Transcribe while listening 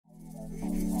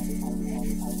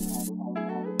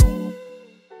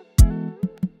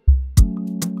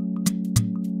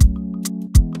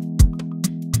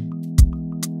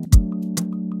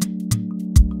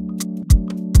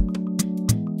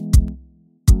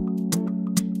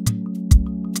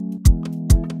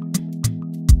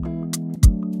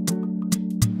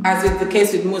as is the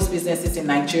case with most businesses in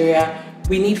Nigeria,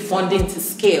 we need funding to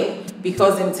scale,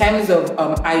 because in terms of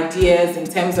ideas, in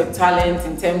terms of talent,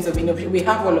 in terms of innovation, we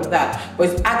have all of that, but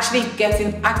it's actually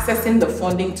accessing the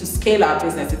funding to scale our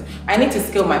businesses. I need to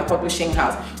scale my publishing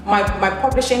house. My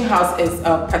publishing house is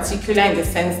particular in the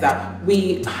sense that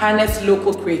we harness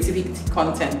local creativity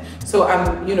content. So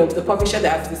I'm, the publisher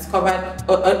that has discovered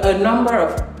a number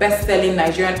of best-selling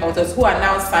Nigerian authors who are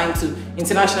now signed to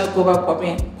international global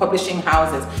publishing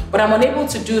houses. But I'm unable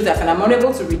to do that, and I'm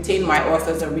unable to retain my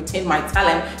authors or retain my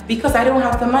talent because I don't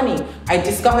have the money. I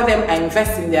discover them, I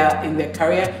invest in their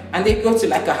career, and they go to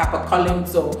like a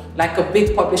HarperCollins or like a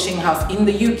big publishing house in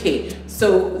the UK.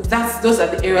 So those are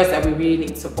the areas that we really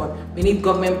need support. We need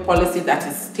government policy that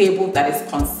is stable, that is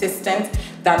consistent,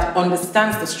 that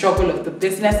understands the struggle of the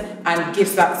business and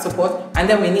gives that support. And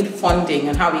then we need funding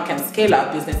and how we can scale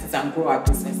our businesses and grow our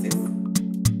businesses.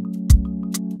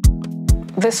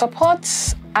 The support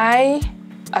I,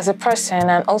 as a person,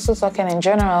 and also talking in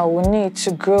general, we need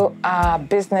to grow our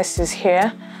businesses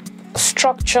here.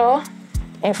 Structure,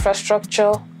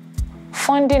 infrastructure,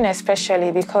 funding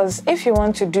especially, because if you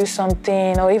want to do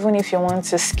something or even if you want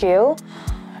to scale,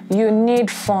 you need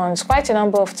funds. Quite a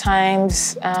number of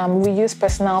times we use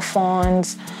personal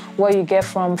funds, what you get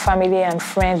from family and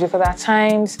friends, because at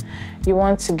times you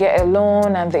want to get a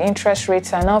loan and the interest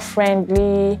rates are not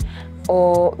friendly,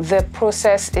 or the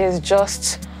process is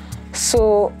just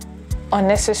so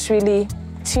unnecessarily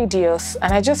tedious.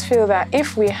 And I just feel that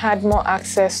if we had more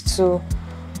access to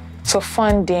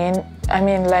funding, I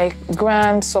mean, like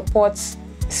grant support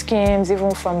schemes,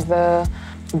 even from the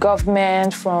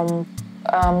government, from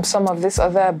some of these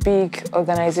other big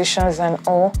organizations and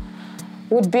all,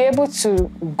 would be able to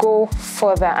go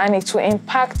further, and it will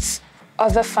impact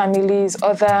other families,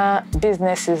 other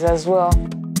businesses as well.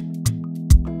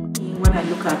 When I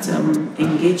look at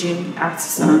engaging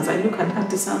artisans, I look at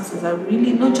artisans that are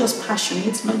really not just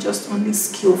passionate, not just only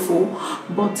skillful,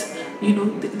 but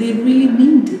they really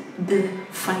need the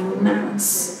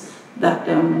finance that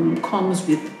comes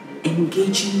with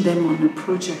engaging them on a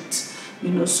project.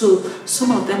 So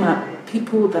some of them are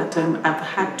people that I've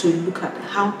had to look at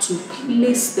how to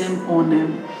place them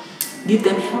on, give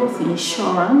them health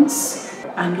insurance,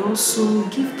 and also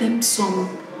give them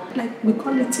some, like we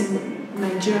call it in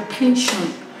Nigeria,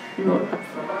 pension.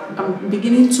 I'm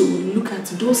beginning to look at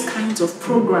those kinds of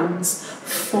programs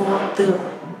for the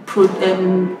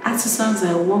artisans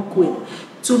I work with,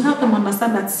 to help them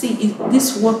understand that,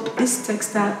 this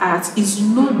textile art is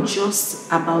not just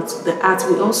about the art.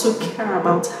 We also care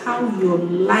about how your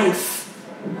life,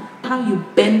 how you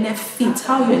benefit,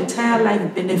 how your entire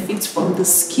life benefits from the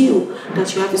skill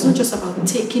that you have. It's not just about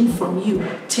taking from you,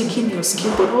 taking your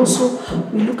skill, but also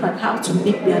we look at how to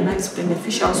make their lives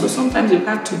beneficial. So sometimes you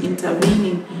have to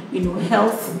intervene in,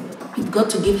 health. You've got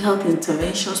to give health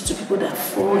interventions to people that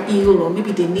fall ill, or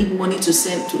maybe they need money to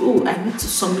send to, I need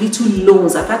some little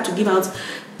loans. I've had to give out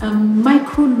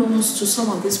micro loans to some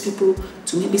of these people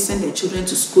to maybe send their children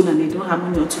to school and they don't have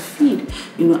money to feed,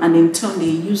 and in turn they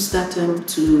use that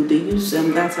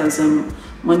that as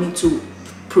money to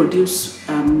produce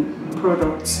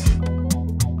products.